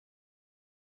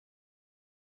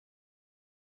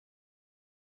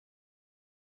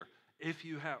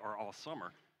or all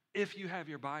summer, if you have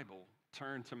your Bible,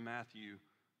 turn to Matthew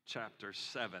chapter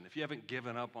 7. If you haven't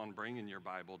given up on bringing your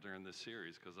Bible during this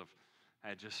series, because I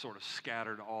had just sort of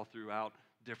scattered all throughout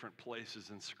different places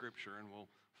in Scripture, and we'll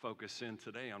focus in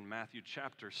today on Matthew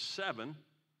chapter 7,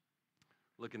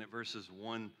 looking at verses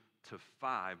 1 to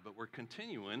 5. But we're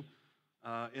continuing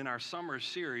in our summer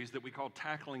series that we call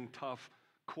Tackling Tough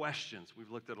Questions.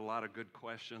 We've looked at a lot of good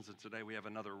questions, and today we have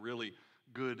another really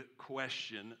good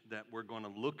question that we're going to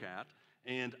look at.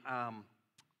 And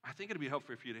I think it'd be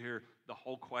helpful for you to hear the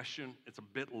whole question. It's a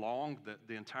bit long.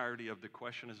 The entirety of the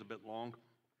question is a bit long.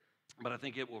 But I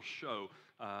think it will show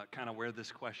kind of where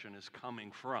this question is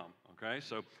coming from, okay?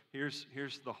 So here's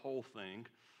the whole thing,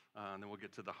 and then we'll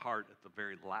get to the heart at the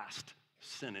very last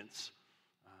sentence.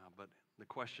 But the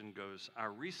question goes, I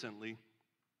recently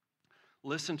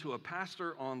listened to a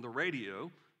pastor on the radio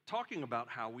talking about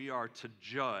how we are to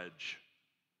judge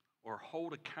or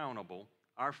hold accountable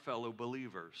our fellow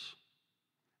believers.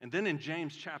 And then in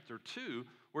James chapter 2,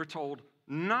 we're told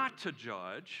not to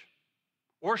judge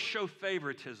or show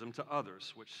favoritism to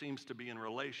others, which seems to be in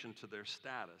relation to their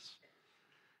status.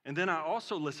 And then I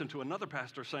also listened to another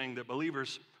pastor saying that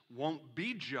believers won't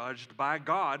be judged by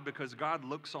God because God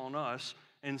looks on us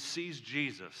and sees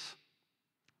Jesus.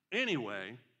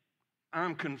 Anyway,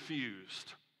 I'm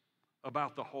confused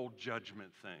about the whole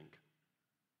judgment thing.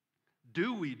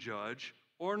 Do we judge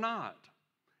or not?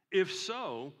 If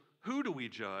so, who do we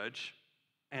judge,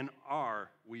 and are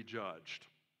we judged?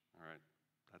 All right,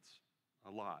 that's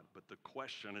a lot, but the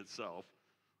question itself,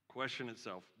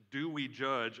 do we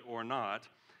judge or not?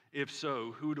 If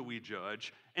so, who do we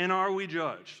judge, and are we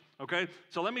judged? Okay,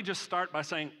 so let me just start by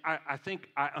saying I think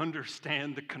I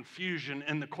understand the confusion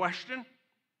in the question.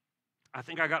 I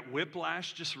think I got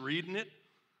whiplash just reading it.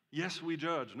 Yes, we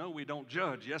judge. No, we don't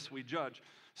judge. Yes, we judge.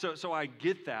 So I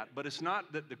get that, but it's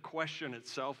not that the question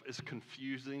itself is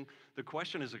confusing. The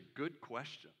question is a good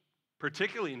question,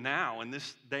 particularly now in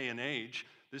this day and age.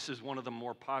 This is one of the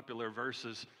more popular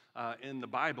verses in the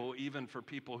Bible, even for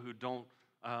people who don't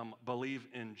believe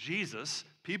in Jesus.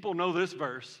 People know this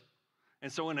verse.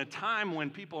 And so in a time when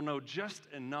people know just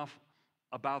enough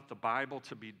about the Bible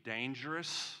to be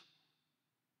dangerous,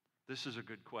 this is a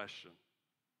good question.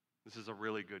 This is a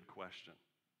really good question.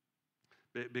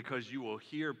 Because you will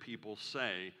hear people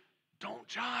say, don't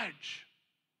judge.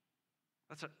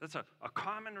 That's a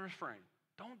common refrain.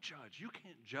 Don't judge. You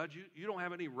can't judge. You don't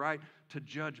have any right to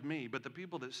judge me. But the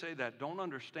people that say that don't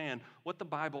understand what the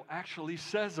Bible actually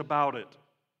says about it.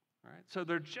 All right? So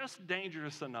they're just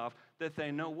dangerous enough that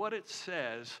they know what it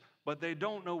says, but they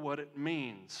don't know what it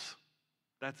means.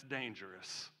 That's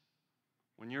dangerous.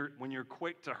 When you're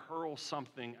quick to hurl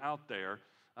something out there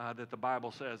that the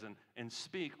Bible says and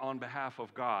speak on behalf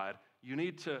of God, you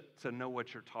need to know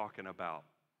what you're talking about,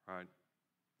 right?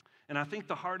 And I think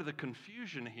the heart of the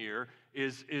confusion here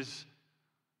is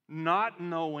not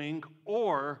knowing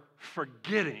or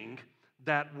forgetting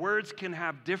that words can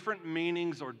have different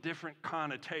meanings or different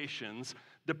connotations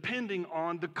depending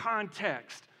on the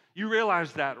context. You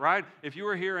realize that, right? If you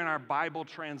were here in our Bible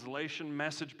translation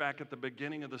message back at the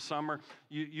beginning of the summer,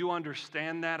 you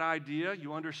understand that idea.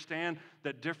 You understand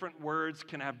that different words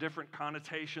can have different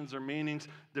connotations or meanings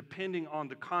depending on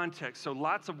the context. So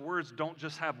lots of words don't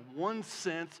just have one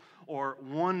sense or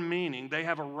one meaning. They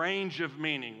have a range of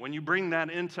meaning. When you bring that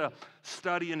into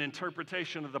study and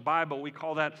interpretation of the Bible, we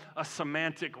call that a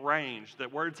semantic range,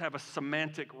 that words have a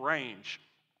semantic range,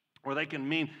 or they can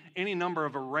mean any number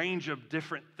of a range of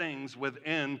different things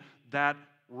within that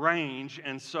range.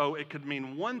 And so it could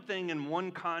mean one thing in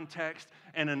one context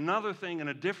and another thing in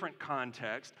a different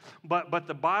context. But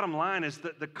the bottom line is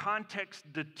that the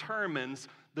context determines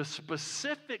the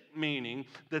specific meaning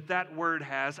that word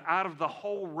has out of the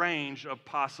whole range of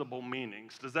possible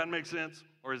meanings. Does that make sense?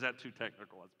 Or is that too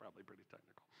technical? It's probably pretty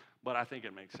technical. But I think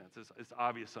it makes sense. It's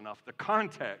obvious enough. The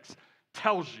context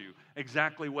tells you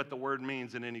exactly what the word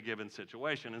means in any given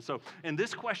situation. And so in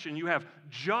this question, you have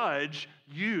judge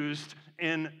used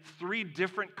in 3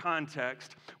 different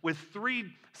contexts with 3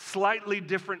 slightly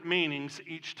different meanings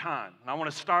each time. And I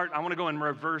want to go in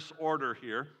reverse order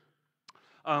here.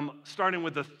 Starting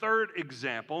with the third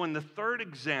example. In the third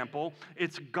example,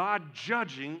 it's God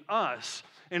judging us.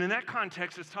 And in that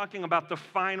context, it's talking about the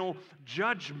final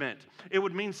judgment. It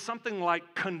would mean something like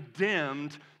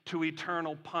condemned to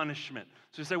eternal punishment.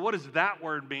 So you say, what does that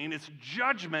word mean? It's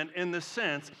judgment in the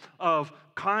sense of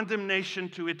condemnation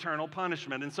to eternal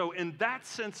punishment. And so in that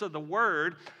sense of the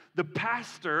word, The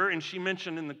pastor, and she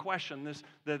mentioned in the question this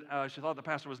that she thought the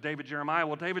pastor was David Jeremiah.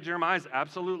 Well, David Jeremiah is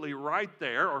absolutely right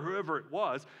there, or whoever it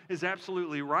was is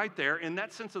absolutely right there. In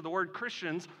that sense of the word,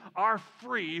 Christians are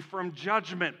free from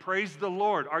judgment. Praise the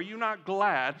Lord. Are you not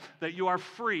glad that you are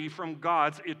free from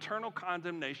God's eternal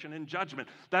condemnation and judgment?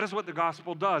 That is what the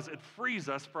gospel does. It frees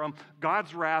us from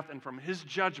God's wrath and from his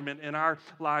judgment in our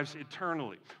lives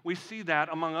eternally. We see that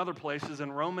among other places in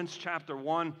Romans chapter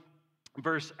 1,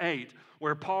 verse 8,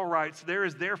 where Paul writes, there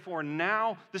is therefore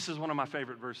now, this is one of my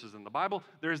favorite verses in the Bible,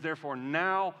 there is therefore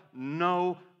now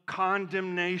no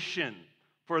condemnation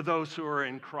for those who are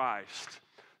in Christ.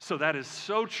 So that is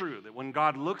so true that when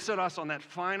God looks at us on that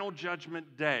final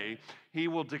judgment day, he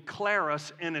will declare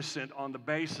us innocent on the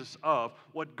basis of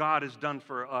what God has done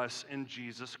for us in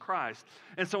Jesus Christ.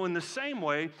 And so in the same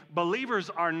way,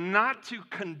 believers are not to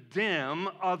condemn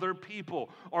other people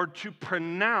or to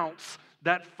pronounce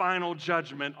that final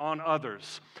judgment on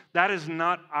others. That is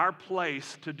not our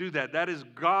place to do that. That is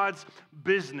God's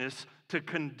business to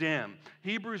condemn.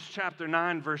 Hebrews chapter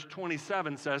 9, verse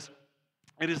 27 says,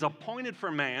 it is appointed for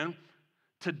man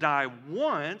to die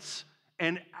once,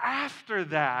 and after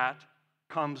that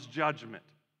comes judgment.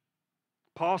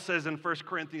 Paul says in 1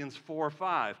 Corinthians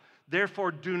 4:5, therefore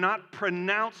do not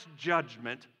pronounce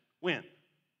judgment, when?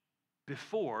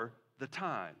 Before the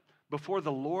time, before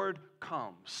the Lord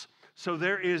comes. So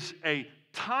there is a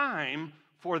time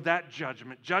for that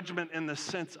judgment in the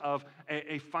sense of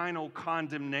a final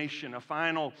condemnation, a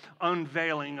final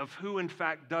unveiling of who in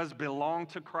fact does belong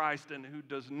to Christ and who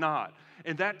does not.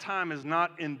 And that time is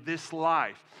not in this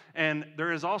life. And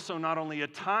there is also not only a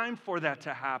time for that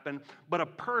to happen, but a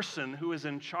person who is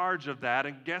in charge of that.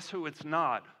 And guess who it's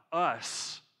not?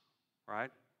 Us, right?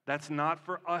 That's not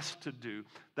for us to do.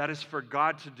 That is for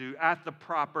God to do at the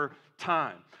proper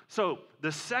time. So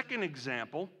the second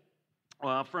example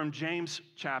from James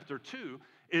chapter 2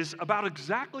 is about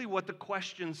exactly what the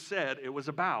question said it was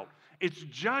about. It's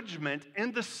judgment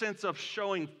in the sense of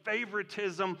showing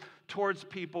favoritism towards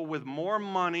people with more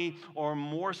money or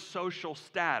more social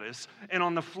status. And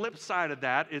on the flip side of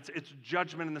that, it's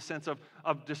judgment in the sense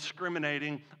of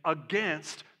discriminating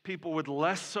against people with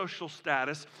less social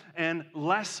status and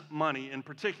less money in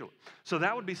particular. So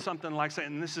that would be something like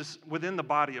saying, and this is within the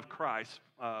body of Christ,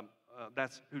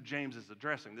 that's who James is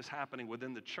addressing, this happening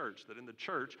within the church, that in the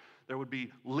church there would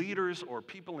be leaders or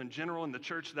people in general in the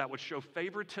church that would show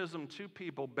favoritism to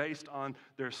people based on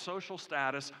their social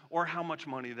status or how much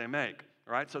money they make.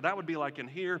 Right? So that would be like in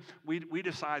here, we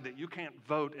decide that you can't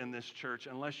vote in this church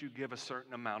unless you give a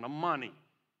certain amount of money.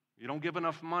 You don't give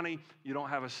enough money, you don't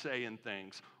have a say in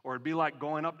things. Or it'd be like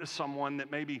going up to someone that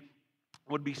maybe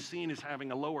would be seen as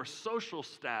having a lower social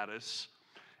status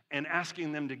and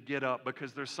asking them to get up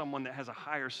because there's someone that has a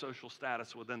higher social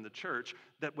status within the church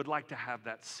that would like to have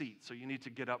that seat. So you need to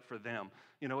get up for them.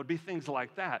 You know, it'd be things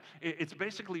like that. It's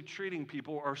basically treating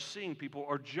people or seeing people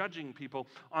or judging people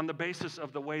on the basis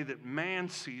of the way that man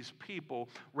sees people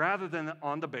rather than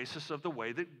on the basis of the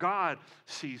way that God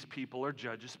sees people or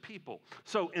judges people.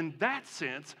 So in that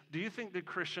sense, do you think that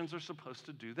Christians are supposed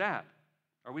to do that?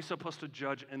 Are we supposed to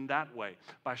judge in that way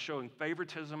by showing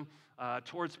favoritism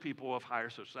towards people of higher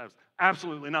social status?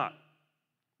 Absolutely not.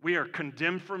 We are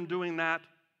condemned from doing that,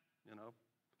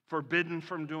 forbidden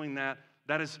from doing that.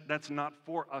 That's not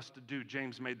for us to do.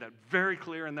 James made that very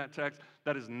clear in that text.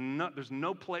 There's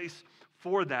no place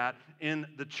for that in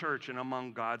the church and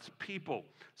among God's people.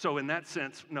 So in that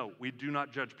sense, no, we do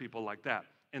not judge people like that.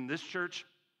 In this church,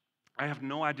 I have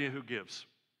no idea who gives.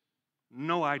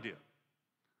 No idea.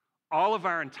 All of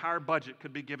our entire budget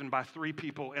could be given by 3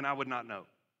 people, and I would not know.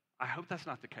 I hope that's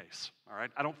not the case, all right?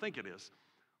 I don't think it is.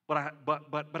 But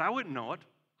I wouldn't know it.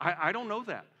 I don't know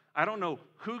that. I don't know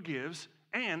who gives,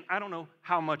 and I don't know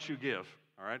how much you give,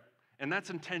 all right? And that's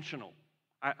intentional.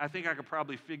 I think I could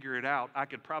probably figure it out. I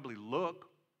could probably look,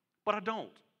 but I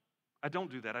don't. I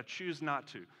don't do that. I choose not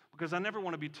to because I never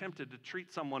want to be tempted to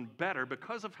treat someone better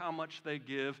because of how much they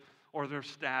give or their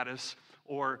status,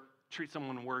 or treat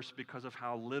someone worse because of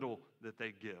how little that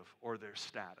they give or their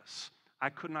status. I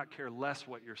could not care less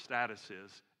what your status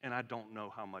is, and I don't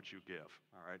know how much you give,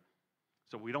 all right?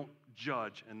 So we don't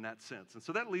judge in that sense. And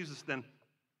so that leaves us then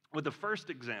with the first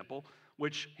example,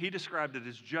 which he described it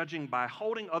as judging by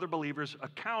holding other believers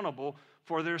accountable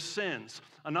for their sins.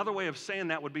 Another way of saying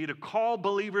that would be to call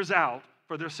believers out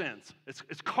for their sins.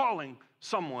 It's calling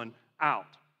someone out.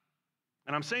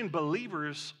 And I'm saying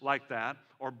believers like that,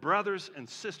 or brothers and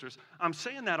sisters, I'm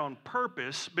saying that on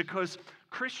purpose because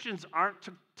Christians aren't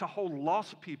to hold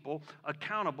lost people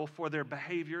accountable for their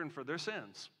behavior and for their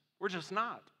sins. We're just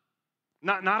not.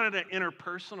 Not in an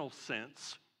interpersonal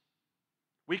sense.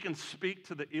 We can speak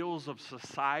to the ills of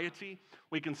society.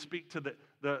 We can speak to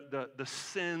the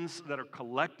sins that are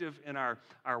collective in our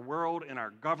world, in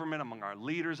our government, among our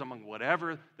leaders, among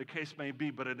whatever the case may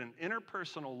be. But at an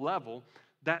interpersonal level,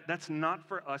 that's not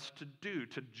for us to do,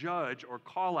 to judge or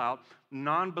call out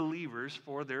non-believers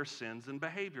for their sins and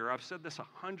behavior. I've said this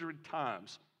 100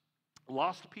 times.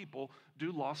 Lost people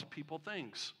do lost people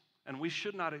things, and we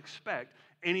should not expect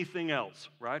anything else,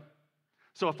 right?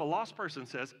 So if a lost person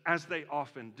says, as they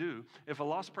often do, if a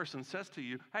lost person says to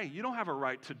you, hey, you don't have a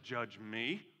right to judge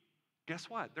me, guess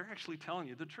what? They're actually telling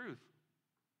you the truth.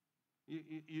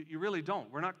 You really don't.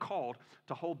 We're not called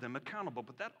to hold them accountable,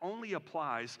 but that only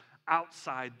applies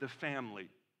outside the family.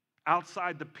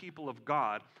 Outside the people of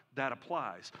God, that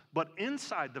applies. But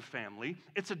inside the family,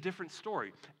 it's a different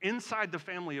story. Inside the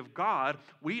family of God,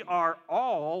 we are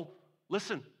all,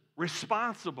 listen,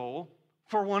 responsible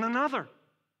for one another.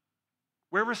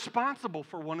 We're responsible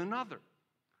for one another.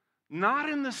 Not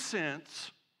in the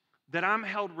sense that I'm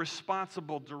held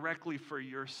responsible directly for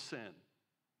your sin.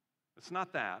 It's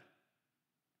not that.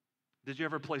 Did you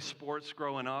ever play sports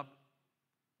growing up?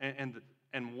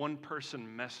 And one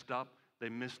person messed up? They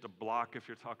missed a block if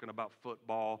you're talking about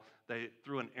football. They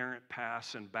threw an errant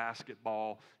pass in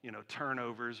basketball,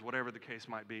 turnovers, whatever the case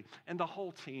might be. And the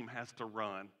whole team has to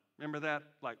run. Remember that?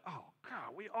 Like, oh,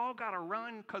 God, we all got to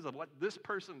run because of what this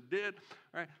person did,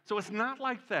 right? So it's not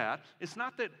like that. It's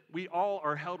not that we all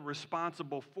are held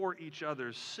responsible for each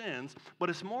other's sins, but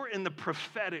it's more in the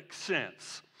prophetic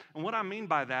sense. And what I mean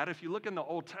by that, if you look in the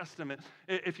Old Testament,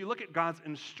 if you look at God's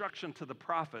instruction to the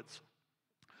prophets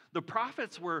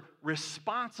were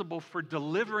responsible for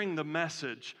delivering the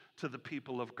message to the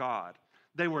people of God.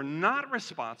 They were not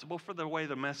responsible for the way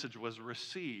the message was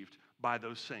received by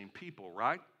those same people,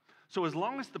 right? So as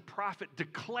long as the prophet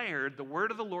declared the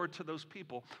word of the Lord to those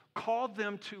people, called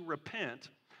them to repent,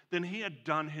 then he had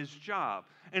done his job.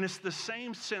 And it's the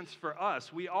same sense for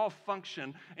us. We all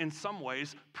function in some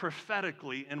ways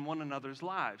prophetically in one another's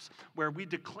lives, where we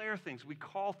declare things, we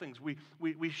call things, we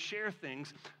share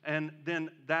things, and then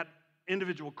that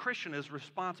individual Christian is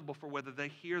responsible for whether they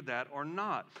hear that or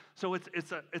not. So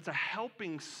it's a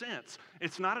helping sense.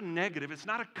 It's not a negative. It's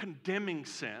not a condemning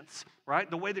sense, right?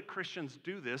 The way that Christians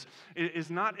do this is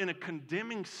not in a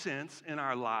condemning sense in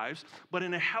our lives, but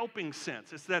in a helping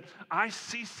sense. It's that I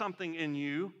see something in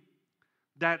you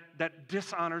that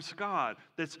dishonors God,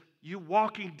 that's you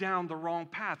walking down the wrong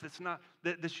path. It's not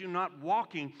that you're not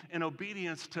walking in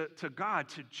obedience to God,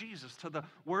 to Jesus, to the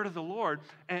word of the Lord,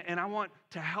 and I want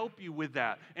to help you with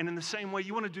that. And in the same way,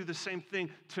 you want to do the same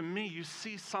thing to me. You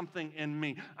see something in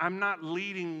me. I'm not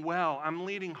leading well. I'm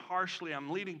leading harshly. I'm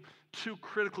leading too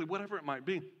critically, whatever it might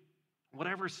be.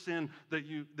 Whatever sin that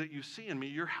you see in me,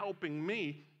 you're helping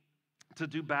me to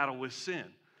do battle with sin.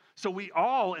 So we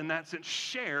all, in that sense,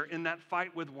 share in that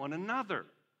fight with one another.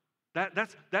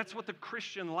 That's what the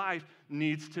Christian life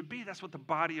needs to be. That's what the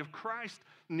body of Christ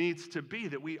needs to be,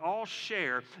 that we all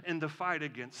share in the fight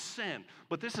against sin.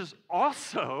 But this is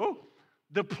also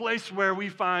the place where we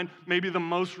find maybe the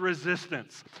most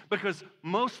resistance, because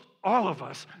all of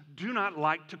us do not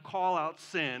like to call out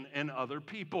sin in other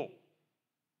people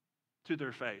to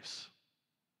their face.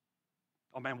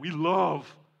 Oh man, we love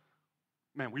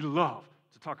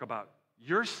to talk about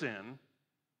your sin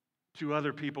to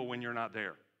other people when you're not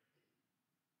there.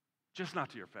 Just not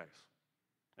to your face.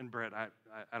 And Brett,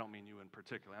 I don't mean you in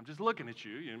particular. I'm just looking at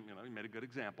you. You made a good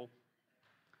example.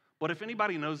 But if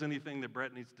anybody knows anything that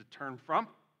Brett needs to turn from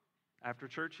after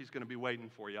church, he's going to be waiting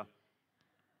for you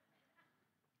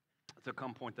to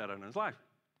come point that out in his life.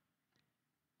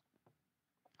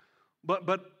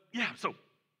 But yeah, so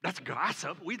that's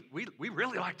gossip. We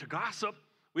really like to gossip.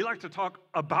 We like to talk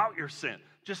about your sin,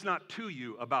 just not to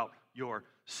you about your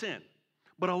sin.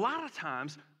 But a lot of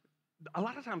times,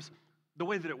 the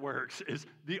way that it works is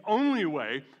the only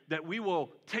way that we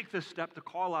will take the step to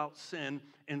call out sin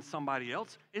in somebody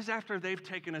else is after they've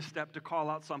taken a step to call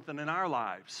out something in our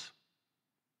lives,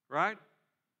 right?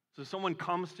 So someone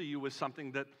comes to you with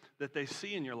something that they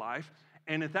see in your life,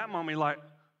 and at that moment, you're like,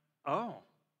 oh,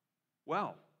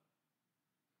 well,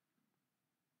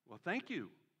 thank you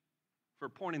for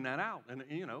pointing that out. And,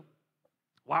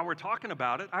 while we're talking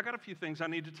about it, I got a few things I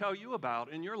need to tell you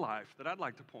about in your life that I'd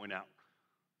like to point out.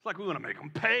 It's like we want to make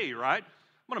them pay, right?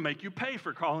 I'm going to make you pay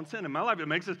for calling sin in my life. It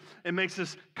makes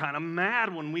us kind of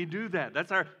mad when we do that.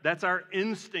 That's our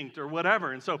instinct or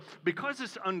whatever. And so because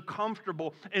it's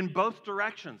uncomfortable in both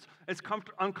directions, it's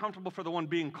uncomfortable for the one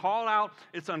being called out,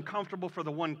 it's uncomfortable for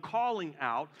the one calling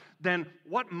out, then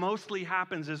what mostly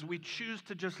happens is we choose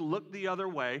to just look the other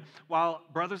way while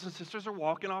brothers and sisters are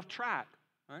walking off track,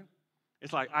 right?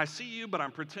 It's like, I see you, but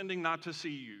I'm pretending not to see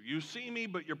you. You see me,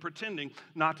 but you're pretending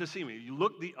not to see me. You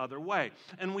look the other way.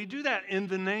 And we do that in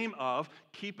the name of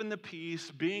keeping the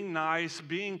peace, being nice,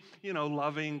 being,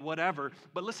 loving, whatever.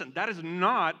 But listen, that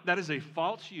is a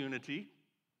false unity.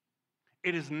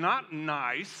 It is not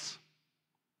nice,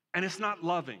 and it's not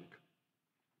loving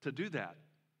to do that.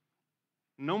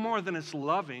 No more than it's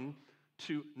loving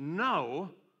to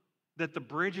know that the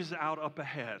bridge is out up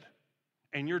ahead,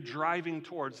 and you're driving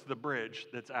towards the bridge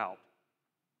that's out,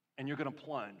 and you're going to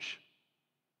plunge.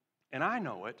 And I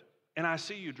know it, and I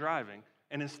see you driving,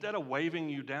 and instead of waving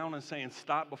you down and saying,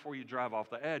 stop before you drive off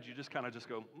the edge, you just kind of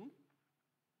go,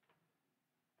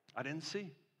 I didn't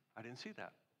see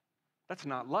that. That's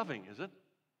not loving, is it?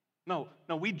 No,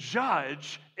 we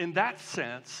judge in that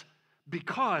sense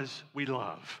because we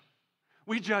love.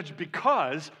 We judge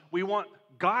because we want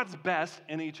God's best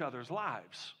in each other's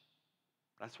lives.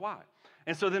 That's why.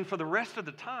 And so then for the rest of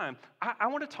the time, I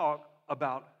want to talk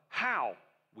about how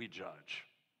we judge.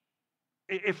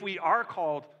 If we are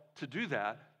called to do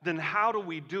that, then how do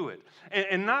we do it?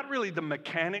 And not really the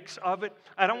mechanics of it.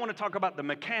 I don't want to talk about the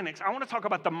mechanics. I want to talk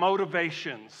about the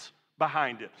motivations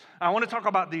behind it. I want to talk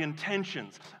about the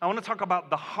intentions. I want to talk about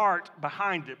the heart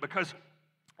behind it, because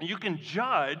you can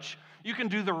judge, you can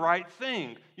do the right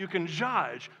thing, you can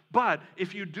judge, but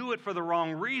if you do it for the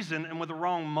wrong reason and with the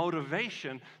wrong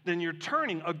motivation, then you're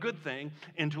turning a good thing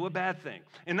into a bad thing.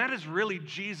 And that is really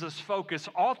Jesus' focus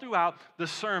all throughout the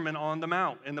Sermon on the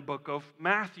Mount in the book of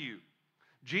Matthew.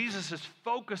 Jesus is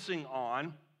focusing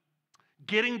on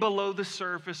getting below the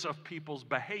surface of people's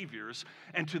behaviors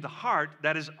and to the heart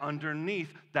that is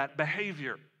underneath that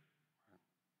behavior.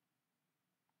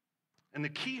 And the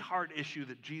key heart issue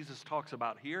that Jesus talks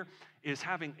about here is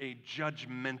having a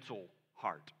judgmental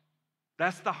heart.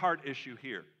 That's the heart issue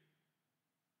here.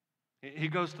 He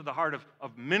goes to the heart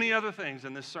of many other things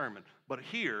in this sermon, but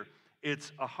here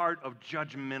it's a heart of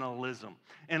judgmentalism.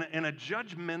 And a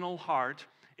judgmental heart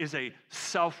is a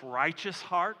self-righteous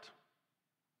heart.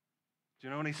 Do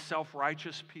you know any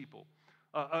self-righteous people?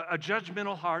 A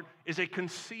judgmental heart is a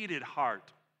conceited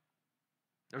heart.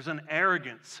 There's an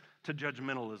arrogance to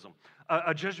judgmentalism.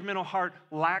 A judgmental heart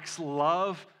lacks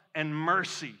love and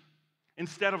mercy.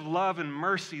 Instead of love and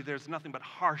mercy, there's nothing but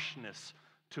harshness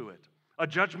to it. A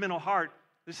judgmental heart,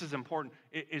 this is important,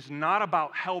 it is not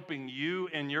about helping you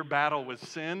in your battle with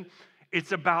sin.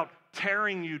 It's about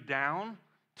tearing you down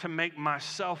to make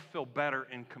myself feel better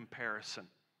in comparison.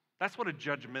 That's what a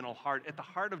judgmental heart, at the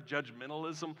heart of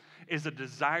judgmentalism is a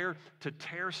desire to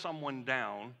tear someone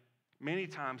down many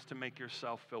times to make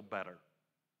yourself feel better.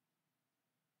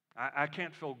 I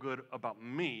can't feel good about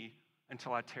me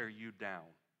until I tear you down.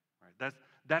 Right?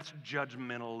 That's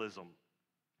judgmentalism.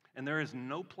 And there is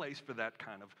no place for that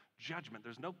kind of judgment.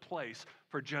 There's no place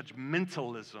for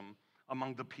judgmentalism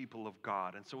among the people of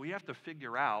God. And so we have to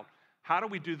figure out, how do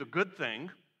we do the good thing?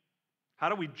 How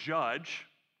do we judge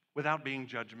without being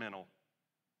judgmental?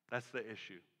 That's the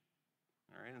issue.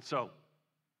 All right, and so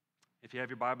if you have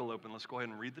your Bible open, let's go ahead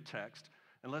and read the text,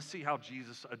 and let's see how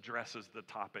Jesus addresses the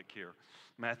topic here.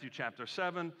 Matthew chapter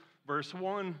 7, verse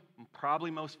 1,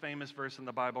 probably most famous verse in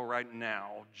the Bible right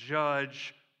now.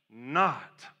 Judge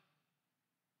not.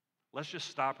 Let's just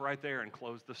stop right there and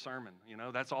close the sermon.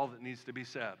 That's all that needs to be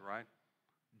said, right?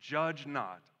 Judge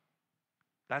not.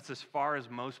 That's as far as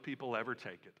most people ever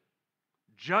take it.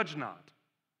 Judge not,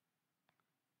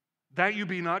 that you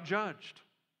be not judged.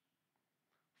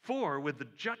 For with the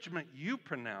judgment you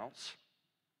pronounce,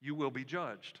 you will be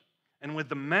judged. And with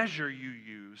the measure you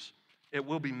use, it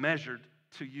will be measured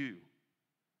to you.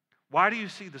 Why do you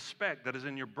see the speck that is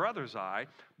in your brother's eye,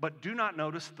 but do not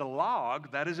notice the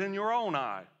log that is in your own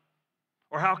eye?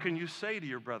 Or how can you say to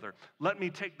your brother, let me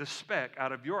take the speck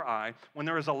out of your eye when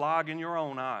there is a log in your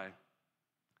own eye?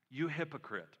 You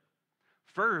hypocrite.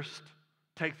 First,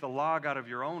 take the log out of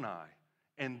your own eye,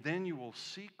 and then you will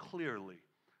see clearly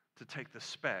to take the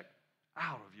speck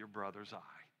out of your brother's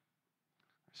eye.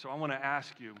 So I want to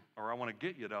ask you, or I want to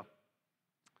get you to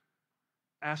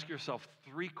ask yourself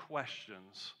 3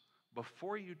 questions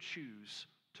before you choose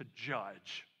to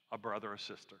judge a brother or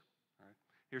sister. All right?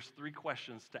 Here's 3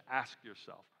 questions to ask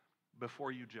yourself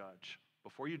before you judge.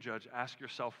 Before you judge, ask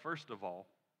yourself, first of all,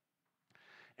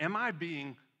 am I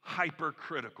being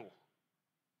hypercritical?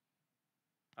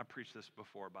 I preached this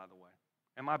before, by the way.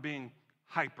 Am I being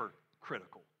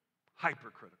hypercritical?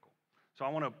 Hypercritical. So I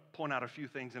want to point out a few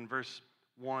things in verse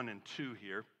 1 and 2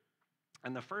 here.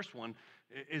 And the first one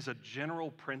is a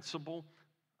general principle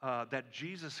that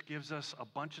Jesus gives us a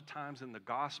bunch of times in the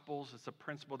Gospels. It's a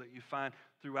principle that you find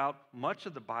throughout much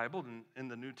of the Bible, and in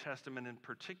the New Testament in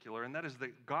particular, and that is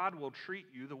that God will treat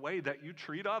you the way that you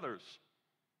treat others.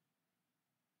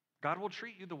 God will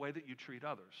treat you the way that you treat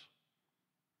others.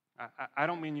 I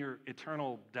don't mean your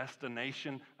eternal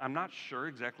destination. I'm not sure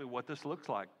exactly what this looks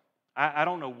like. I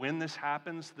don't know when this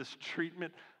happens, this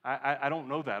treatment. I don't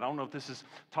know that. I don't know if this is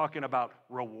talking about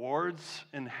rewards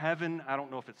in heaven. I don't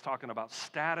know if it's talking about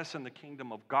status in the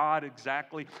kingdom of God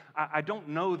exactly. I don't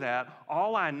know that.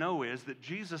 All I know is that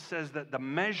Jesus says that the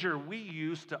measure we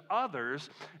use to others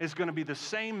is going to be the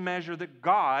same measure that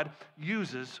God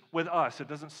uses with us. It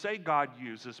doesn't say God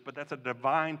uses, but that's a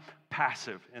divine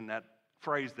passive in that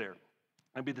phrase there.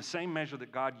 It'd be the same measure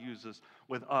that God uses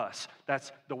with us.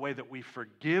 That's the way that we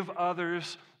forgive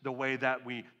others, the way that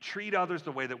we treat others,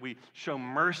 the way that we show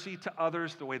mercy to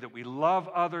others, the way that we love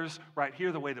others, right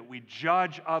here, the way that we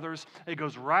judge others. It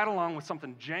goes right along with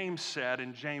something James said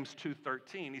in James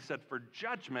 2:13. He said, for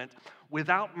judgment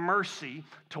without mercy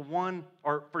to one,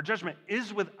 or for judgment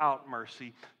is without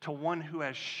mercy to one who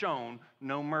has shown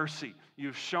no mercy.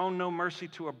 You've shown no mercy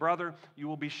to a brother, you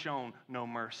will be shown no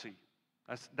mercy.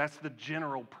 That's the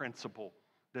general principle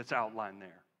that's outlined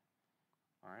there.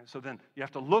 All right, so then you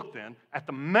have to look then at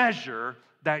the measure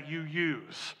that you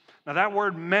use. Now that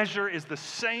word measure is the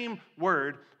same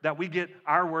word that we get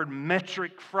our word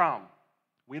metric from.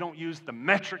 We don't use the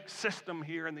metric system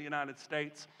here in the United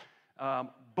States,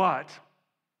 but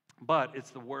it's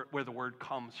the word where the word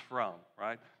comes from,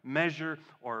 right? Measure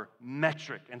or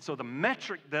metric. And so the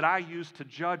metric that I use to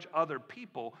judge other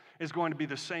people is going to be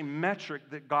the same metric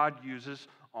that God uses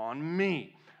on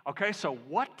me. Okay, so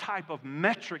what type of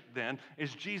metric then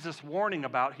is Jesus warning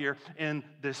about here in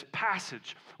this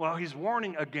passage? Well, he's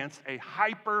warning against a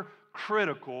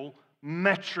hypercritical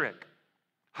metric.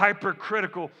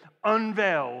 Hypercritical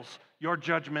unveils your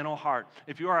judgmental heart.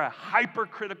 If you are a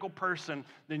hypercritical person,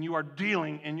 then you are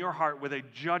dealing in your heart with a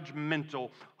judgmental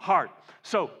heart.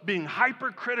 So being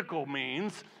hypercritical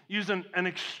means using an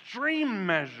extreme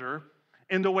measure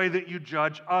in the way that you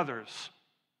judge others.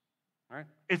 Right?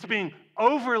 It's being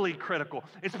overly critical.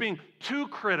 It's being too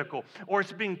critical, or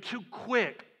it's being too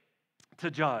quick to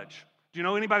judge. Do you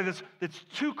know anybody that's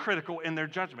too critical in their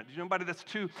judgment? Do you know anybody that's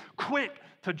too quick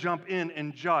to jump in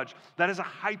and judge? That is a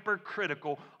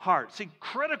hypercritical heart. See,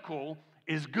 critical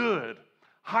is good.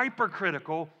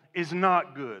 Hypercritical is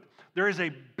not good. There is a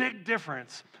big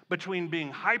difference between being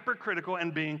hypercritical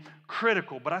and being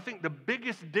critical. But I think the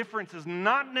biggest difference is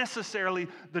not necessarily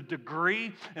the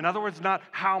degree. In other words, not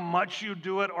how much you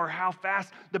do it or how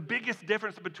fast. The biggest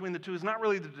difference between the two is not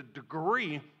really the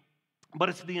degree, but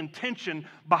it's the intention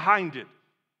behind it.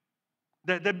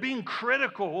 That being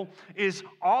critical is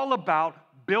all about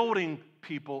building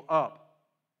people up.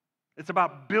 It's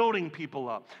about building people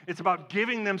up. It's about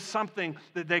giving them something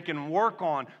that they can work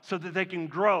on so that they can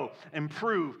grow,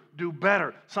 improve, do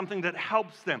better, something that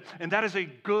helps them. And that is a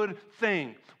good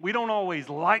thing. We don't always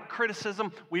like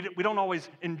criticism. We don't always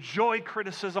enjoy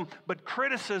criticism, but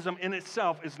criticism in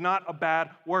itself is not a bad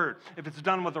word. If it's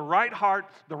done with the right heart,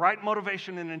 the right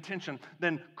motivation and intention,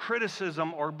 then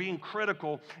criticism or being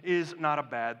critical is not a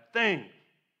bad thing.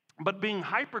 But being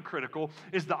hypercritical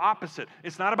is the opposite.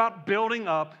 It's not about building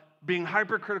up. Being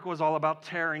hypercritical is all about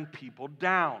tearing people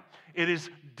down. It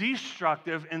is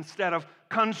destructive instead of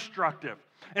constructive.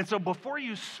 And so before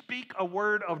you speak a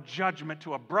word of judgment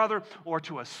to a brother or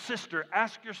to a sister,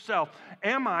 ask yourself,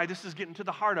 this is getting to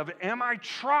the heart of it, am I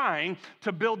trying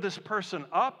to build this person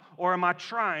up, or am I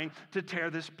trying to tear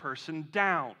this person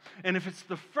down? And if it's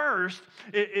the first,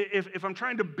 if I'm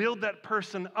trying to build that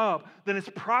person up, then it's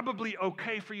probably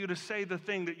okay for you to say the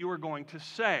thing that you are going to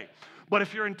say. But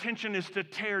if your intention is to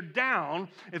tear down,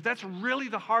 if that's really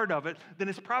the heart of it, then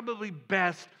it's probably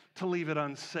best to leave it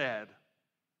unsaid.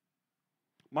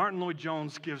 Martin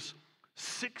Lloyd-Jones gives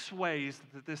 6 ways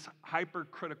that this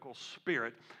hypercritical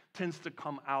spirit tends to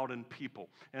come out in people.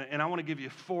 And I want to give you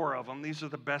 4 of them. These are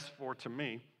the best 4 to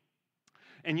me.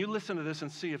 And you listen to this and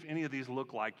see if any of these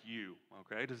look like you,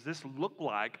 okay? Does this look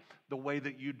like the way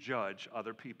that you judge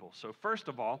other people? So first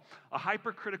of all, a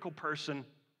hypercritical person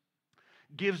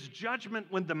gives judgment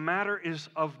when the matter is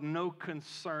of no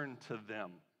concern to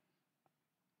them.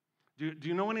 Do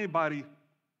you know anybody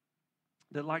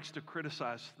that likes to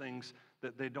criticize things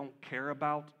that they don't care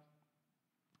about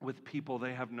with people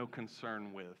they have no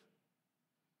concern with?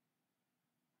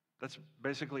 That's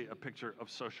basically a picture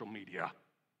of social media.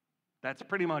 That's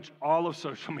pretty much all of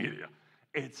social media.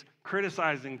 It's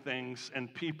criticizing things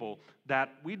and people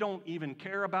that we don't even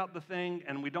care about the thing,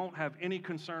 and we don't have any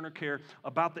concern or care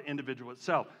about the individual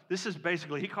itself. This is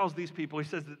basically, he calls these people, he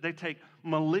says that they take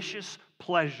malicious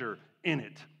pleasure in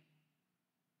it.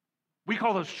 We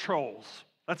call those trolls.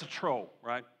 That's a troll,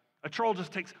 right? A troll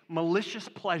just takes malicious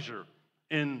pleasure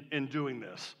in doing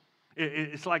this.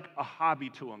 It's like a hobby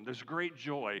to them. There's great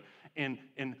joy in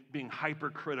being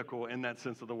hypercritical in that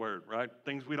sense of the word, right?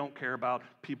 Things we don't care about,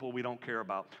 people we don't care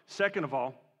about. Second of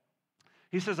all,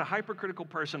 he says a hypercritical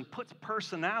person puts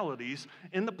personalities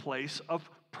in the place of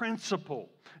principle.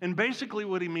 And basically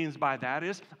what he means by that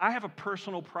is I have a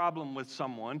personal problem with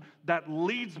someone that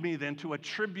leads me then to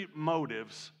attribute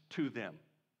motives to them.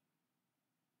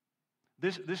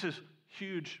 This is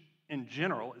huge in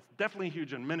general. It's definitely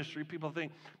huge in ministry.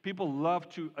 People love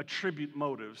to attribute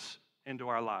motives into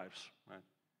our lives.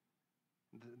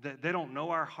 Right? They don't know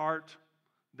our heart.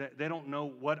 They don't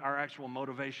know what our actual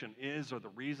motivation is or the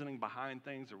reasoning behind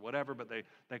things or whatever, but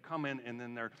they come in and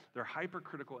then they're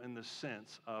hypercritical in the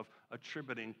sense of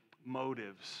attributing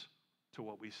motives to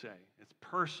what we say. It's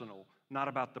personal, not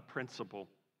about the principle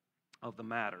of the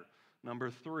matter.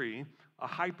 Number 3, a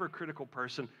hypercritical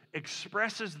person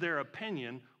expresses their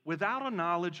opinion without a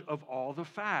knowledge of all the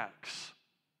facts.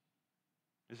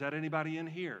 Is that anybody in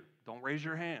here? Don't raise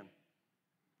your hand.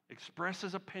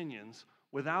 Expresses opinions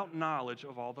without knowledge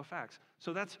of all the facts.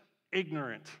 So that's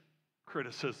ignorant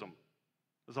criticism.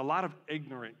 There's a lot of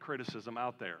ignorant criticism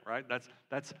out there, right?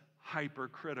 That's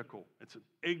hypercritical. It's an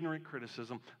ignorant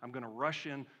criticism. I'm going to rush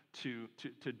in to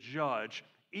judge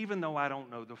even though I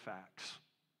don't know the facts.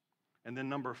 And then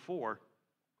number 4,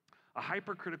 a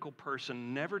hypercritical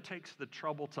person never takes the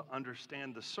trouble to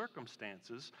understand the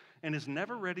circumstances and is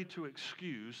never ready to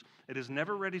excuse. It is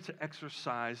never ready to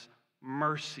exercise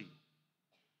mercy.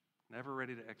 Never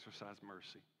ready to exercise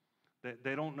mercy.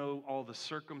 They don't know all the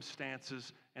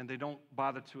circumstances and they don't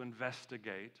bother to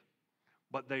investigate,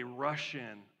 but they rush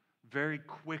in very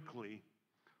quickly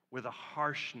with a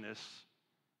harshness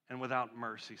and without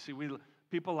mercy. See,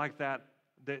 people like that,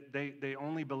 they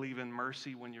only believe in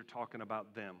mercy when you're talking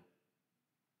about them.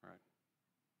 Right?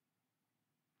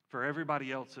 For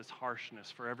everybody else, it's harshness.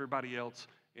 For everybody else,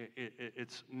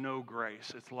 it's no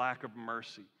grace. It's lack of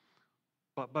mercy.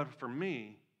 But for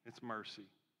me, it's mercy.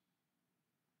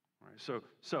 All right,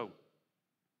 so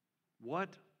what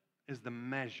is the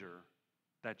measure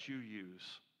that you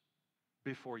use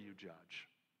before you judge?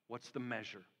 What's the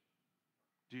measure?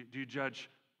 Do you judge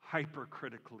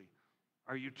hypercritically?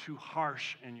 Are you too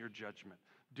harsh in your judgment?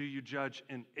 Do you judge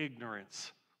in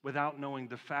ignorance, without knowing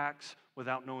the facts,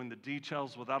 without knowing the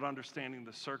details, without understanding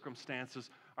the circumstances?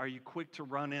 Are you quick to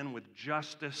run in with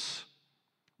justice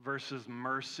versus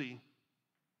mercy?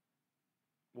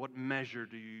 What measure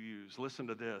do you use? Listen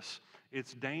to this.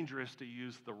 It's dangerous to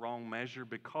use the wrong measure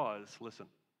because, listen,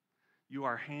 you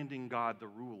are handing God the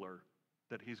ruler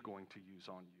that He's going to use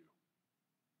on you.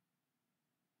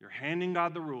 You're handing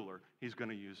God the ruler He's going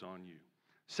to use on you.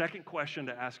 Second question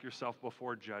to ask yourself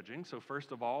before judging. So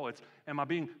first of all, it's, am I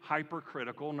being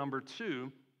hypercritical? Number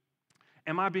 2,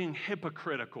 am I being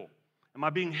hypocritical? Am I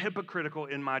being hypocritical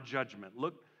in my judgment?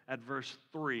 Look at verse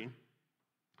 3.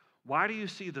 Why do you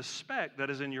see the speck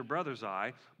that is in your brother's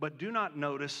eye, but do not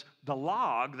notice the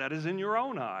log that is in your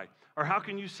own eye? Or how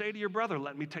can you say to your brother,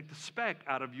 let me take the speck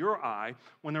out of your eye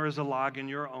when there is a log in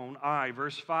your own eye?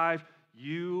 Verse 5,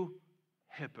 you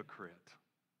hypocrite.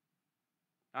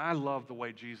 I love the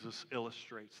way Jesus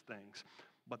illustrates things.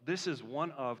 But this is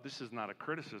not a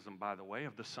criticism, by the way,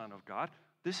 of the Son of God.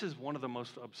 This is one of the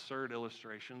most absurd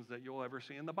illustrations that you'll ever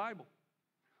see in the Bible.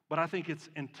 But I think it's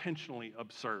intentionally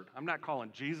absurd. I'm not calling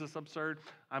Jesus absurd.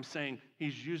 I'm saying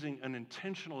he's using an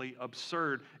intentionally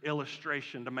absurd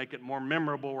illustration to make it more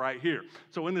memorable right here.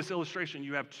 So in this illustration,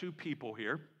 you have 2 people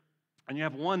here. And you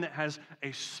have one that has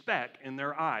a speck in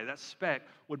their eye. That speck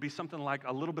would be something like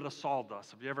a little bit of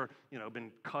sawdust. Have you ever,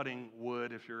 been cutting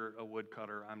wood? If you're a wood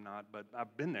cutter, I'm not, but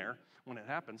I've been there when it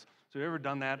happens. So have you ever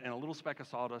done that and a little speck of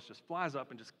sawdust just flies up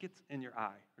and just gets in your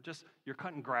eye? Or just, you're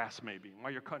cutting grass maybe. And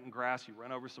while you're cutting grass, you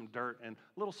run over some dirt and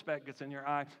a little speck gets in your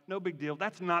eye. No big deal.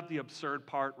 That's not the absurd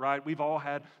part, right? We've all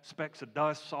had specks of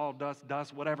dust, sawdust,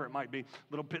 dust, whatever it might be,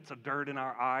 little bits of dirt in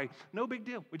our eye. No big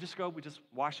deal. We just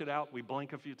wash it out. We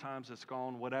blink a few times, it's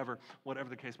gone, whatever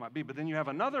the case might be. But then you have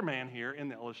another man here in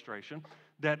the illustration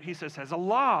that he says has a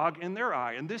log in their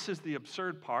eye. And this is the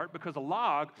absurd part, because a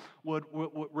log would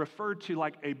refer to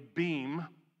like a beam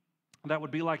that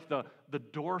would be like the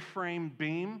door frame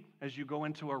beam as you go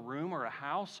into a room or a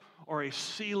house, or a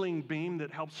ceiling beam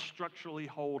that helps structurally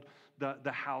hold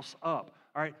the house up.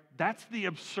 All right, that's the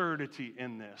absurdity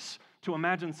in this. To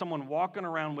imagine someone walking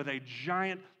around with a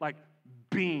giant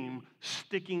beam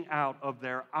sticking out of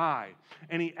their eye.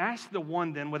 And he asked the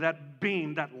one then with that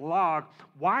beam, that log,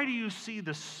 why do you see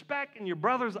the speck in your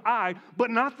brother's eye, but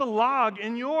not the log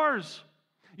in yours?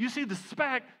 You see the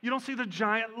speck, you don't see the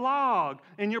giant log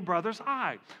in your brother's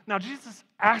eye. Now, Jesus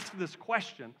asked this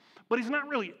question, but he's not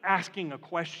really asking a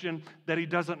question that he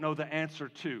doesn't know the answer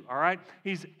to, all right?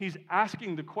 He's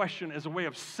asking the question as a way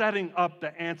of setting up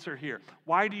the answer here.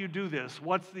 Why do you do this?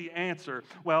 What's the answer?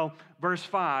 Well, verse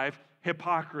 5,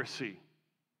 hypocrisy.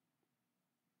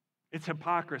 It's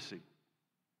hypocrisy.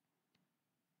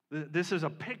 This is a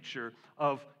picture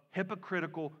of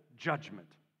hypocritical judgment.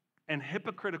 And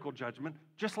hypocritical judgment,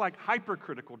 just like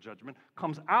hypercritical judgment,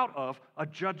 comes out of a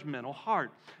judgmental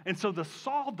heart. And so the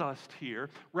sawdust here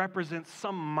represents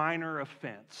some minor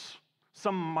offense,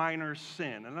 some minor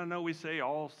sin. And I know we say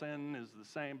all sin is the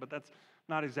same, but that's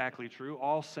not exactly true.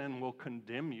 All sin will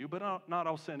condemn you, but not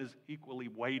all sin is equally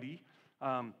weighty.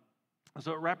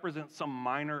 So it represents some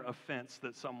minor offense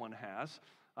that someone has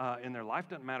in their life.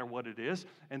 Doesn't matter what it is.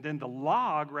 And then the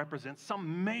log represents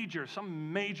some major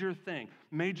thing,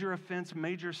 major offense,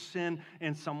 major sin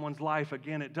in someone's life.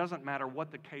 Again, it doesn't matter what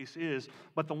the case is,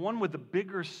 but the one with the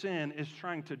bigger sin is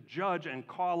trying to judge and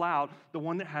call out the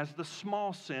one that has the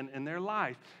small sin in their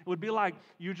life. It would be like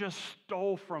you just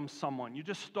stole from someone. You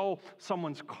just stole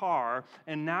someone's car,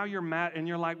 and now you're mad, and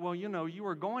you're like, well, you know, you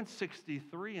were going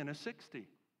 63 in a 60. It'd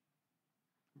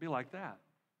be like that.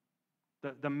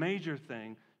 The major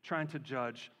thing, trying to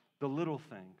judge the little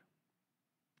thing.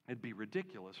 It'd be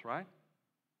ridiculous, right?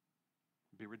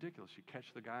 It'd be ridiculous. You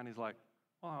catch the guy and he's like,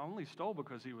 well, I only stole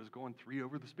because he was going 3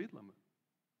 over the speed limit.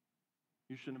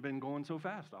 You shouldn't have been going so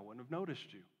fast. I wouldn't have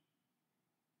noticed you.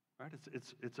 Right?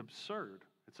 It's absurd.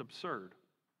 It's absurd.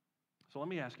 So let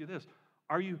me ask you this.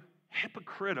 Are you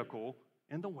hypocritical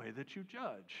in the way that you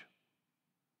judge?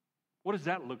 What does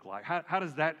that look like? How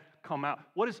does that come out?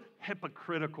 What does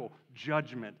hypocritical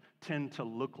judgment tend to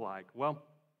look like? Well,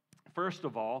 first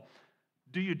of all,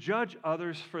 do you judge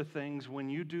others for things when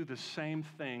you do the same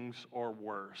things or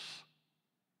worse?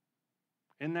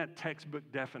 In that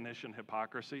textbook definition,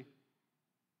 hypocrisy,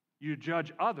 you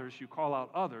judge others, you call out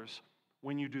others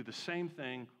when you do the same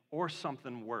thing or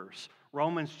something worse.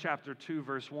 Romans chapter 2,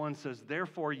 verse 1 says,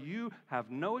 therefore you have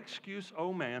no excuse,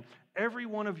 O man, every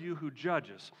one of you who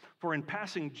judges. For in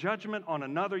passing judgment on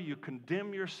another, you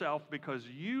condemn yourself because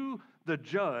you, the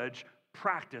judge,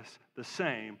 practice the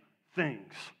same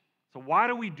things. So why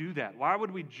do we do that? Why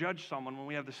would we judge someone when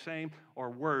we have the same or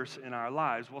worse in our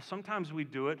lives? Well, sometimes we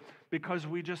do it because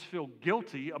we just feel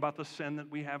guilty about the sin that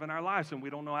we have in our lives, and we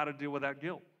don't know how to deal with that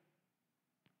guilt.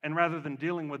 And rather than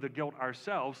dealing with the guilt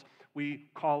ourselves, we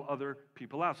call other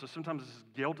people out. So sometimes this is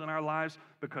guilt in our lives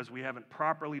because we haven't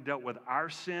properly dealt with our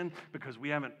sin, because we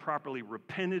haven't properly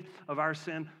repented of our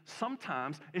sin.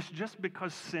 Sometimes it's just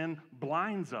because sin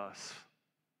blinds us.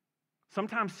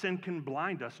 Sometimes sin can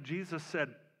blind us. Jesus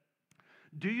said,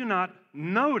 do you not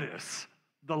notice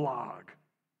the log?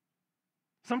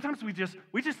 Sometimes we just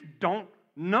don't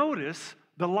notice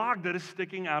the log that is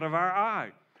sticking out of our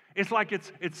eye. It's like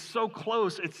it's so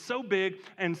close, it's so big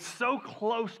and so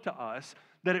close to us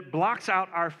that it blocks out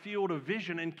our field of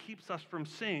vision and keeps us from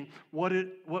seeing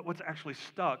what's actually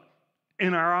stuck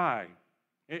in our eye.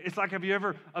 It's like, have you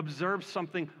ever observed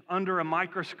something under a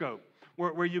microscope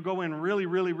where you go in really,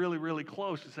 really, really, really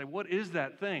close and say, what is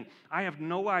that thing? I have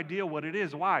no idea what it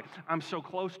is. Why? I'm so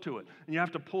close to it. And you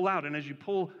have to pull out, and as you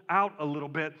pull out a little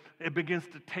bit, it begins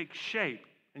to take shape,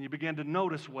 and you begin to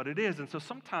notice what it is. And so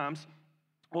sometimes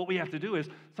what we have to do is,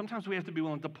 sometimes we have to be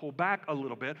willing to pull back a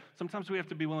little bit. Sometimes we have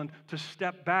to be willing to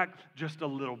step back just a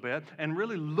little bit and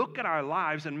really look at our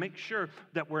lives and make sure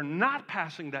that we're not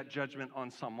passing that judgment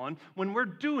on someone when we're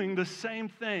doing the same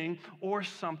thing or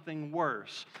something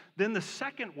worse. Then the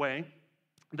second way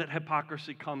that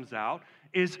hypocrisy comes out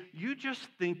is you just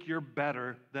think you're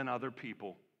better than other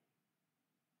people.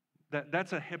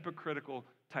 That's a hypocritical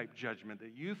type judgment,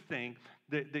 that you think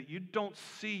that you don't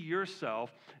see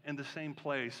yourself in the same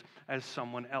place as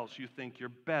someone else. You think you're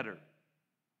better.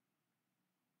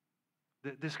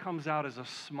 This comes out as a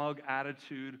smug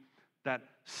attitude, that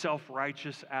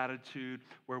self-righteous attitude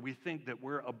where we think that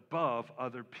we're above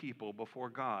other people before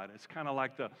God. It's kind of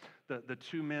like the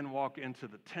two men walk into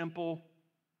the temple.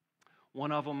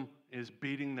 One of them is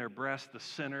beating their breast, the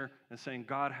sinner, and saying,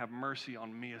 God, have mercy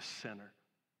on me, a sinner.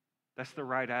 That's the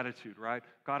right attitude, right?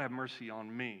 God, have mercy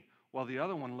on me. While the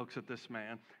other one looks at this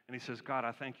man and he says, God,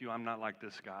 I thank you I'm not like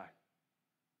this guy.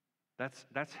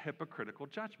 That's hypocritical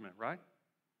judgment, right?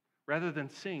 Rather than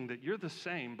seeing that you're the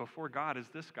same before God as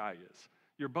this guy is.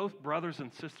 You're both brothers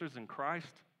and sisters in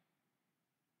Christ.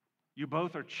 You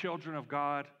both are children of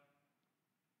God.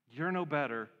 You're no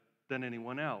better than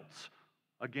anyone else.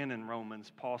 Again, in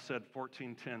Romans, Paul said,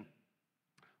 14:10,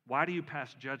 why do you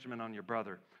pass judgment on your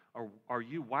brother? Or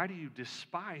why do you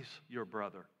despise your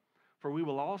brother? For we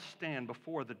will all stand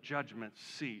before the judgment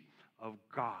seat of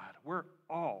God. We're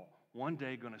all one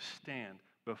day going to stand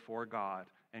before God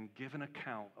and give an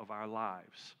account of our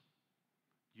lives.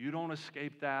 You don't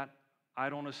escape that. I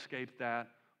don't escape that.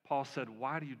 Paul said,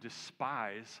 why do you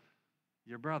despise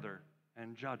your brother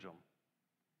and judge him?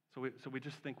 So we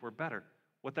just think we're better.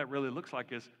 What that really looks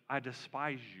like is, I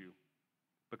despise you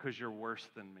because you're worse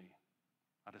than me.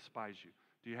 I despise you.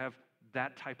 Do you have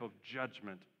that type of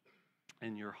judgment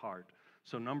in your heart?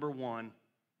 So number one,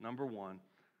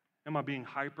 am I being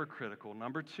hypercritical?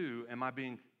 Number two, am I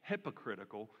being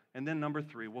hypocritical? And then number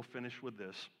three, we'll finish with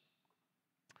this.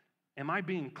 Am I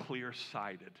being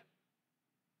clear-sighted?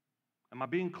 Am I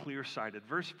being clear-sighted?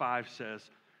 Verse 5 says,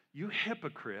 you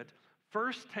hypocrite,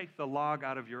 first take the log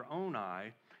out of your own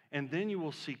eye, and then you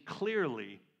will see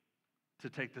clearly to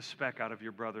take the speck out of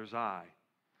your brother's eye.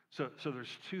 So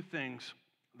there's two things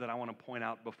that I want to point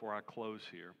out before I close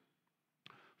here.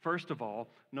 First of all,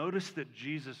 notice that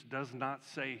Jesus does not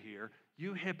say here,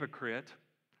 you hypocrite,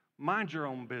 mind your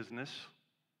own business.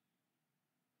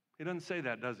 He doesn't say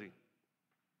that, does he?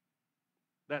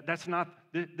 That's not,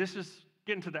 this is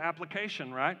getting to the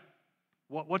application, right?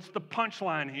 What's the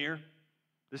punchline here?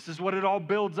 This is what it all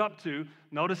builds up to.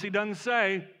 Notice he doesn't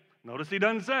say,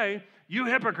 you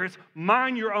hypocrites,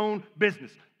 mind your own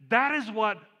business. That is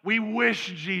what we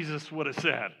wish Jesus would have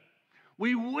said.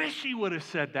 We wish he would have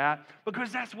said that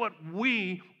because that's what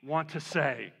we want to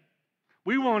say.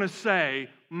 We want to say,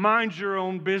 mind your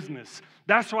own business.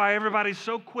 That's why everybody's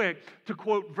so quick to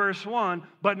quote verse 1,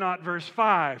 but not verse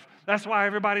 5. That's why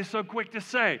everybody's so quick to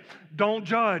say, don't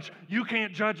judge. You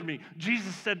can't judge me.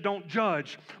 Jesus said, don't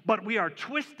judge. But we are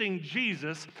twisting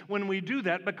Jesus when we do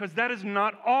that because that is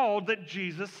not all that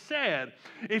Jesus said.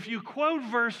 If you quote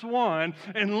verse 1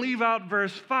 and leave out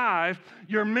verse 5,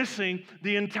 you're missing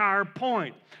the entire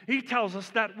point. He tells us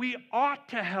that we ought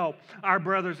to help our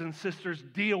brothers and sisters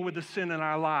deal with the sin in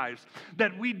our lives,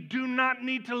 that we do not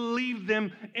need to leave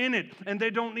them in it, and they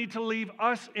don't need to leave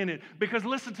us in it. Because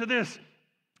listen to this.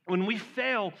 When we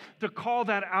fail to call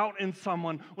that out in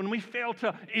someone, when we fail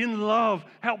to, in love,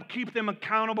 help keep them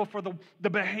accountable for the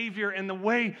behavior and the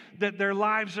way that their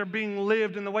lives are being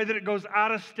lived and the way that it goes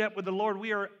out of step with the Lord,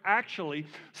 we are actually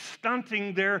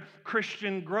stunting their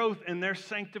Christian growth and their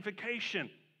sanctification.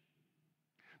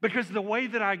 Because the way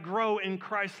that I grow in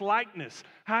Christ's likeness,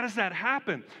 how does that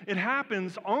happen? It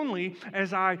happens only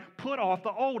as I put off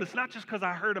the old. It's not just because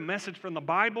I heard a message from the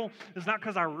Bible. It's not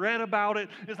because I read about it.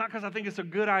 It's not because I think it's a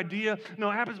good idea.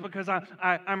 No, it happens because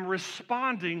I'm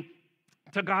responding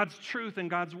to God's truth and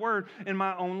God's word in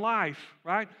my own life,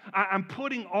 right? I'm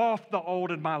putting off the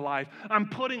old in my life. I'm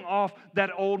putting off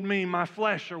that old me, my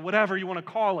flesh, or whatever you want to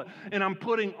call it. And I'm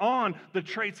putting on the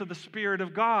traits of the Spirit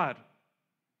of God.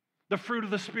 The fruit of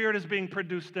the Spirit is being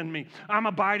produced in me. I'm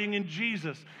abiding in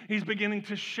Jesus. He's beginning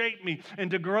to shape me and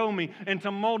to grow me and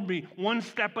to mold me one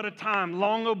step at a time.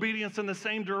 Long obedience in the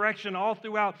same direction all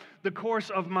throughout the course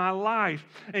of my life.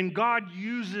 And God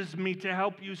uses me to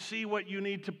help you see what you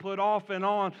need to put off and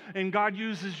on. And God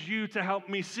uses you to help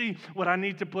me see what I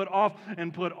need to put off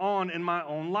and put on in my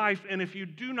own life. And if you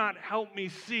do not help me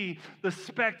see the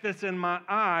speck that's in my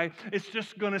eye, it's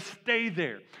just going to stay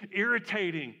there,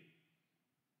 irritating.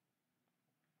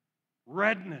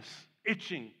 Redness,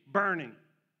 itching, burning.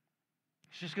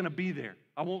 It's just going to be there.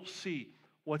 I won't see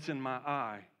what's in my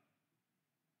eye.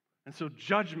 And so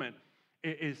judgment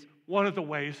is one of the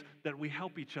ways that we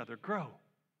help each other grow.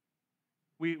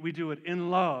 We do it in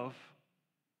love.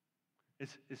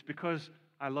 It's because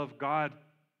I love God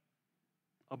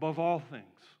above all things.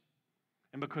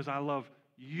 And because I love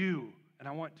you, and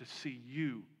I want to see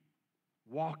you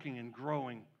walking and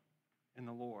growing in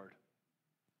the Lord.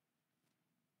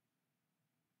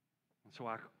 So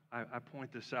I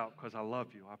point this out because I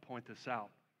love you. I point this out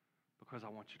because I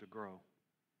want you to grow.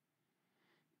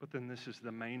 But then this is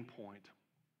the main point.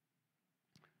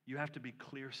 You have to be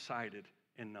clear-sighted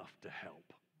enough to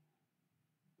help.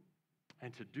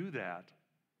 And to do that,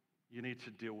 you need to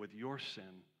deal with your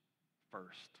sin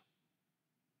first.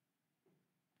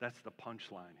 That's the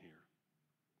punchline here.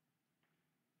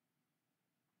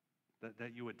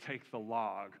 That you would take the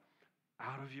log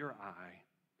out of your eye.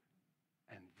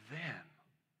 And then,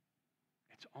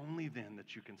 it's only then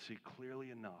that you can see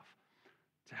clearly enough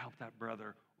to help that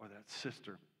brother or that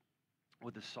sister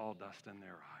with the sawdust in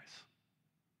their eyes.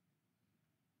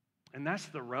 And that's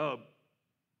the rub.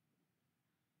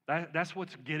 That's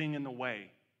what's getting in the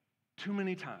way too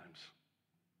many times.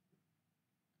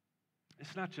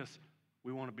 It's not just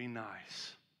we want to be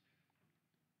nice.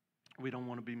 We don't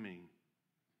want to be mean.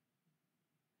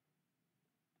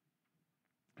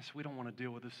 We don't want to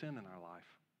deal with the sin in our life.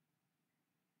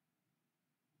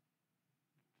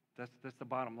 That's the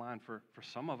bottom line for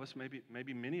some of us,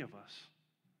 maybe many of us.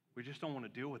 We just don't want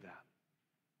to deal with that.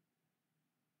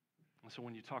 And so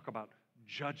when you talk about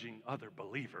judging other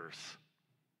believers,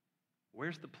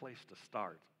 where's the place to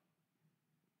start?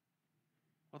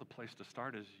 Well, the place to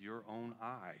start is your own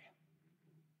eye.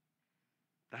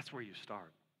 That's where you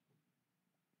start.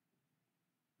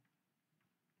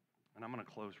 And I'm going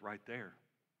to close right there.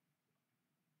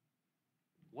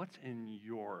 What's in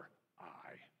your eye?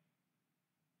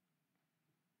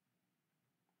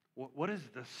 What is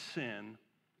the sin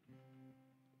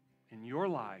in your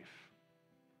life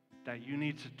that you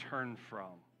need to turn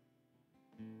from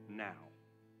now?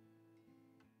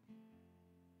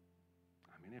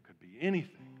 I mean, it could be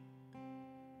anything.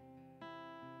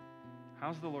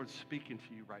 How's the Lord speaking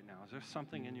to you right now? Is there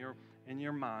something in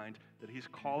your mind that He's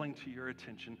calling to your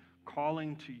attention,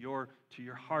 calling to your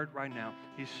heart right now?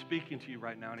 He's speaking to you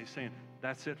right now, and He's saying,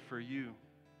 that's it for you.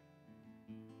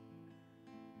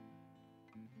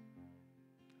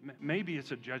 Maybe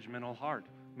it's a judgmental heart.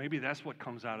 Maybe that's what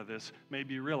comes out of this.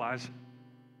 Maybe you realize,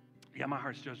 yeah, my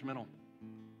heart's judgmental.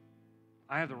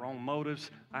 I have the wrong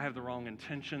motives. I have the wrong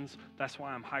intentions. That's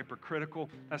why I'm hypercritical.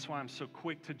 That's why I'm so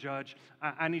quick to judge.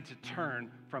 I need to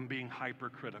turn from being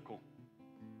hypercritical.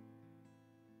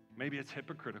 Maybe it's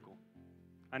hypocritical.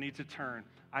 I need to turn.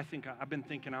 I've been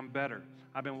thinking I'm better.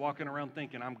 I've been walking around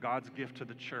thinking I'm God's gift to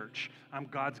the church. I'm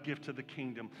God's gift to the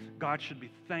kingdom. God should be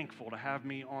thankful to have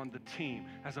me on the team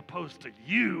as opposed to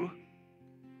you.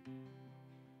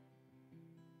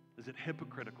 Is it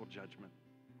hypocritical judgment?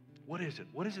 What is it?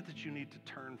 What is it that you need to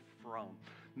turn from?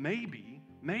 Maybe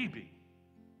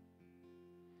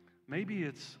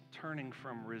it's turning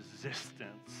from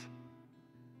resistance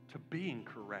to being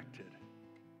corrected.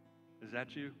 Is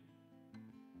that you?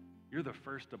 You're the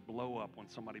first to blow up when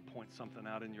somebody points something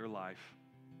out in your life.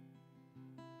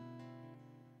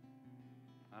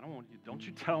 Don't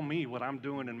you tell me what I'm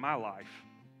doing in my life.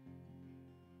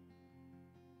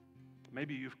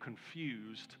 Maybe you've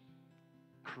confused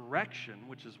correction,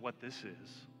 which is what this is.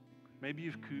 Maybe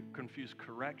you've confused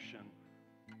correction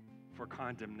for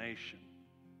condemnation.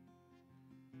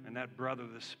 And that brother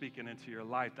that's speaking into your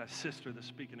life, that sister that's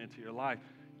speaking into your life,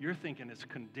 you're thinking it's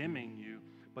condemning you,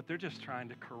 but they're just trying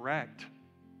to correct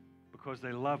because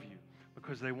they love you,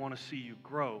 because they want to see you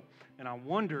grow. And I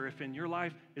wonder if in your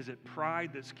life, is it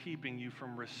pride that's keeping you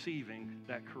from receiving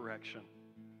that correction?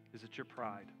 Is it your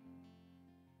pride?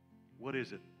 What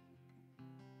is it?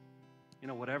 You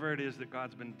know, whatever it is that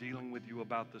God's been dealing with you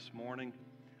about this morning,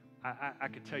 I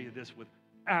can tell you this with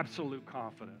absolute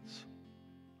confidence.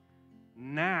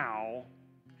 Now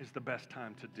is the best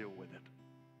time to deal with it.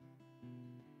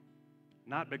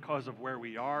 Not because of where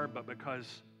we are, but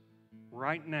because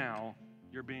right now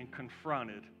you're being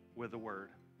confronted with the Word.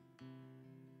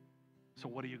 So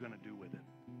what are you going to do with it?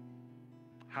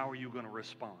 How are you going to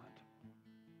respond?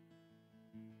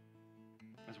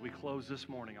 As we close this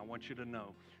morning, I want you to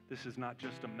know this is not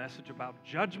just a message about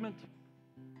judgment.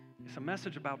 It's a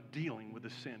message about dealing with the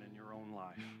sin in your own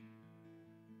life,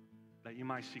 that you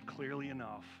might see clearly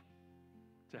enough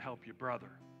to help your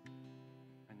brother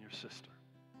and your sister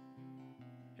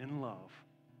in love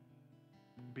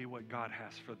be what God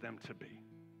has for them to be.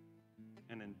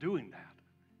 And in doing that,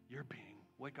 you're being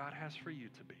what God has for you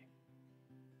to be.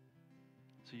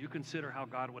 So you consider how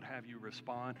God would have you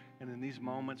respond. And in these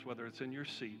moments, whether it's in your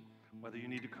seat, whether you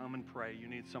need to come and pray, you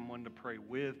need someone to pray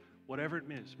with, whatever it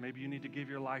is, maybe you need to give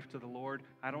your life to the Lord.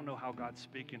 I don't know how God's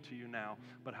speaking to you now,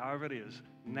 but however it is,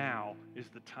 now is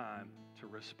the time to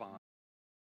respond.